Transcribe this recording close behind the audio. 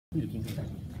You can do that.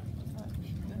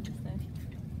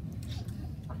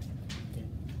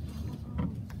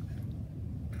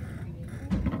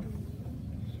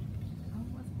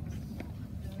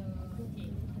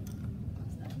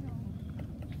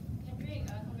 Kendrick,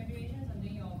 congratulations on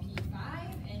doing your P5,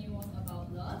 and it was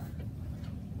about love.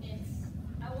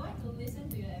 I want to listen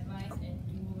to your advice and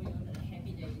do the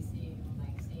habit that you say,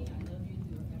 like saying I love you to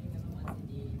your family member once a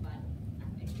day, but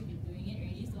I've actually been doing it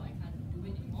already, so I can't do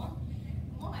it anymore.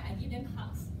 More like I give them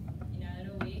hugs in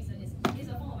another way, so it's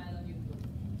a form of I love you too.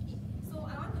 So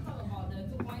I want to talk about the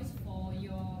 2 points for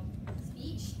your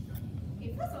speech.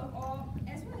 Okay, first of all,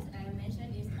 as well as I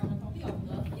mentioned, is on the topic of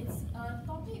love. It's a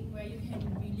topic where you can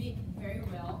relate very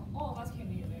well. All of us can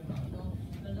relate very well. You know,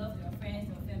 the love to your friends,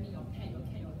 your family, your pet, your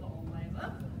cat, your dog, or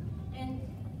whatever. And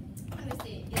how do I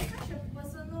say? It's such a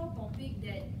personal topic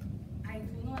that I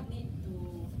do not need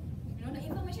to. You know, the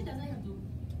information doesn't have to.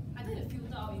 I don't have to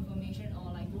filter out information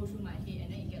or like go through my head and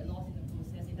then you get lost in the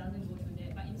process. It doesn't go through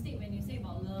that. But instead, when you say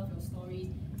about love, your stories,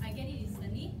 I get it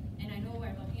instantly and I know what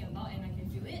I'm talking about and I can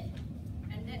feel it.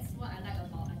 And that's what I like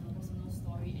about like a personal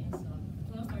story, and it's a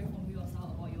personal story from you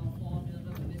yourself about your 4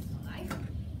 beloved women in your life.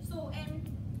 So, and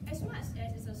as much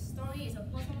as it's a story, it's a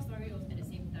personal story at the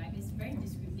same time, it's very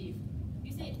descriptive.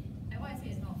 You said, like what I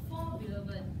say is now 4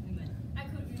 beloved women. I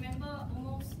could remember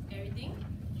almost everything.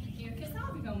 You can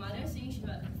start with your mother saying she's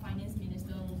like the finance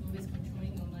minister who's always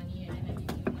controlling your money and then like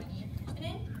giving you money. And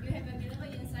then you have a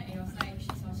beloved inside at your side,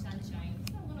 she's your sunshine.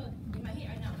 So I'm gonna, in my head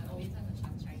right now, I'm like always have a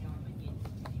sunshine now in my head.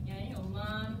 Yeah, and then your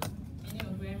mom, and then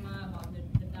your grandma about the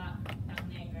dark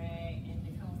night, right? And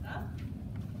that kind of stuff.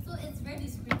 So it's very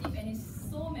descriptive and it's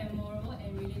so memorable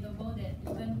and relatable that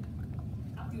even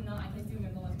up till now I can still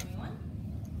remember what's going on.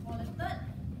 For the third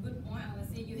good point, I would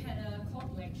say you had a call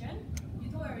to action. You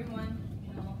told everyone,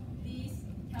 you know, please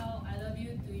tell I love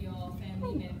you to your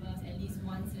family members at least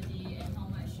once a day and how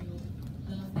much you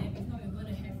love them. If not, you're going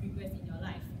to have regrets in your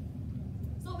life.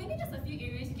 So maybe just a few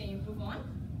areas you can improve on.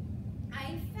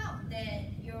 I felt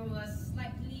that you were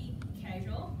slightly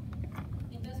casual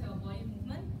in terms of your body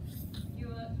movement. You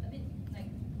were a bit like,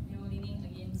 you know, leaning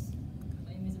against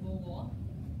an invisible wall.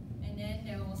 And then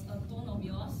there was a tone of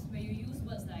yours where you use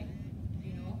words like,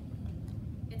 you know,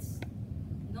 it's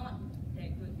not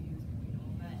that good to use, you know,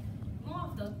 but more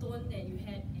of the tone that you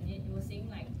had in it, you were saying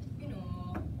like, you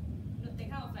know, that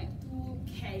kind of like too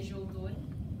casual tone.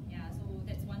 Yeah, so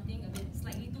that's one thing, a bit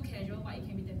slightly too casual, but it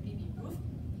can be definitely improved.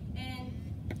 And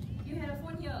you had a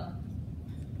phone here.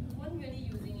 You weren't really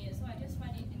using it, so I just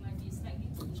find it might be slightly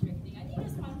too distracting. I think you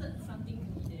just wanted something to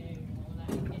be there, you know, like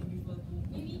you can refer to.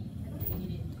 Maybe, I don't think you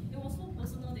need it. It was so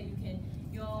personal that you can,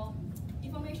 your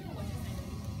information was just like a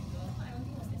little bigger, but I don't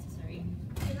think it was necessary.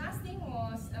 The last thing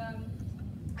was,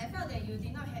 I felt that you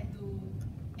did not have to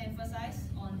emphasize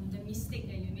on the mistake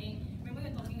that you made. Remember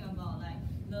you're talking about like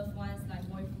loved ones, like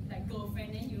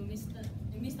girlfriend, then you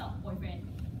missed out boyfriend.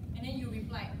 And then you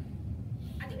replied.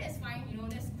 I think that's fine, you know,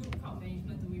 that's good crowd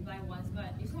management to reply once,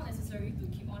 but it's not necessary to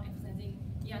keep on emphasizing,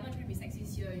 yeah, I'm not trying to be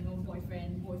sexist here, you know,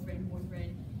 boyfriend, boyfriend,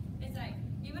 boyfriend. It's like,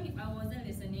 even if I wasn't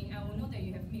listening, I will know that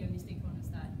you have made a mistake from the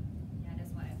start.